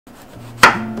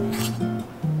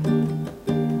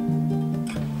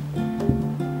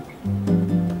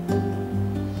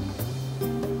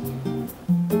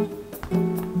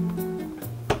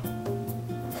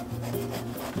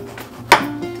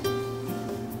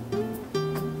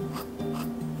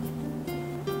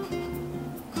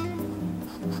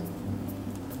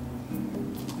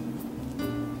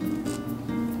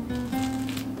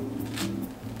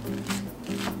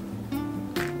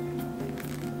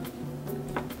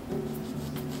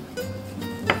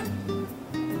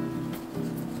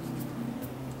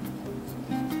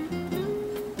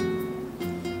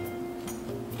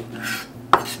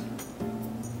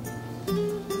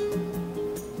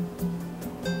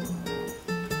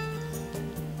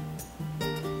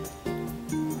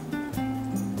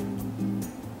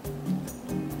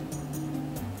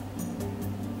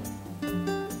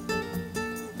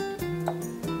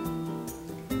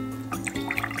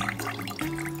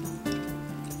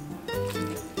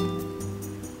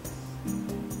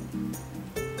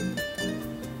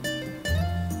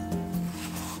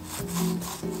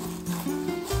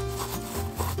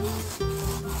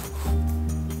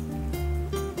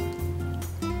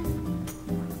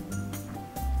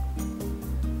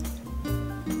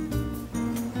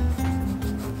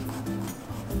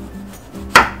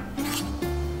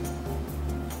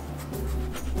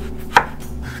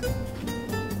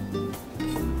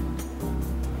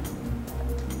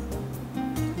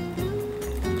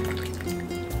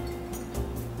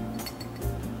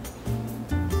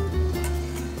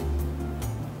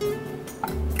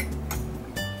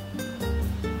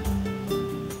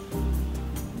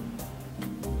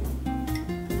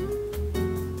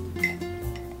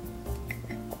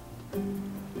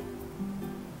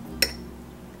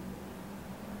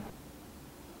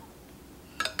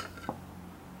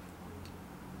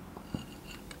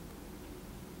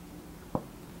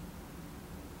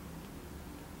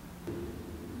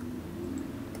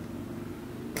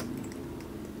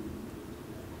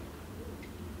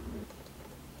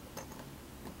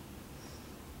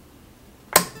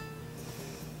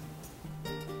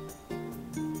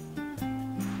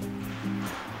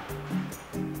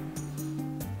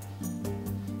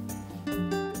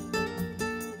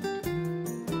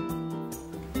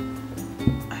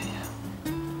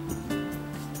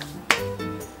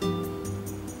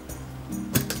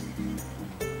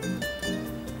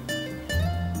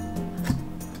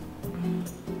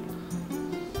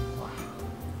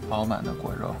饱满的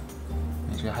果肉，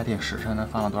你这还挺实诚的，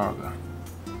放了多少个？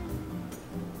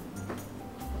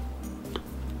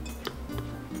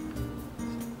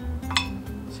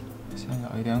先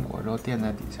舀一点果肉垫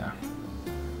在底下。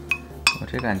我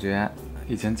这感觉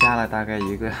已经加了大概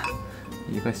一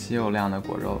个西柚量的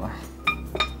果肉了。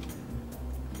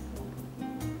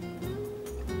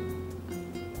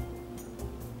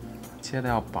切的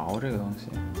要薄，这个东西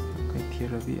可以贴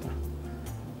着壁了。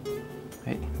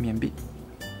哎，面壁。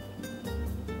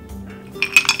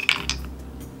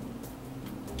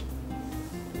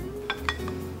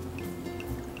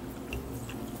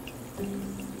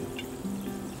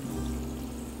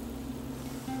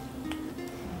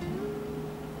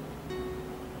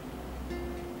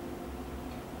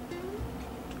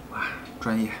哇，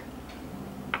专业！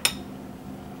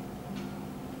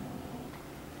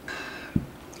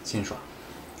清爽。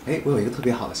哎，我有一个特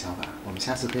别好的想法，我们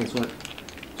下次可以做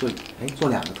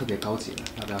两个特别高级的，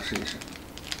要不要试一试？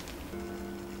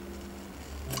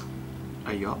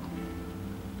哎呦！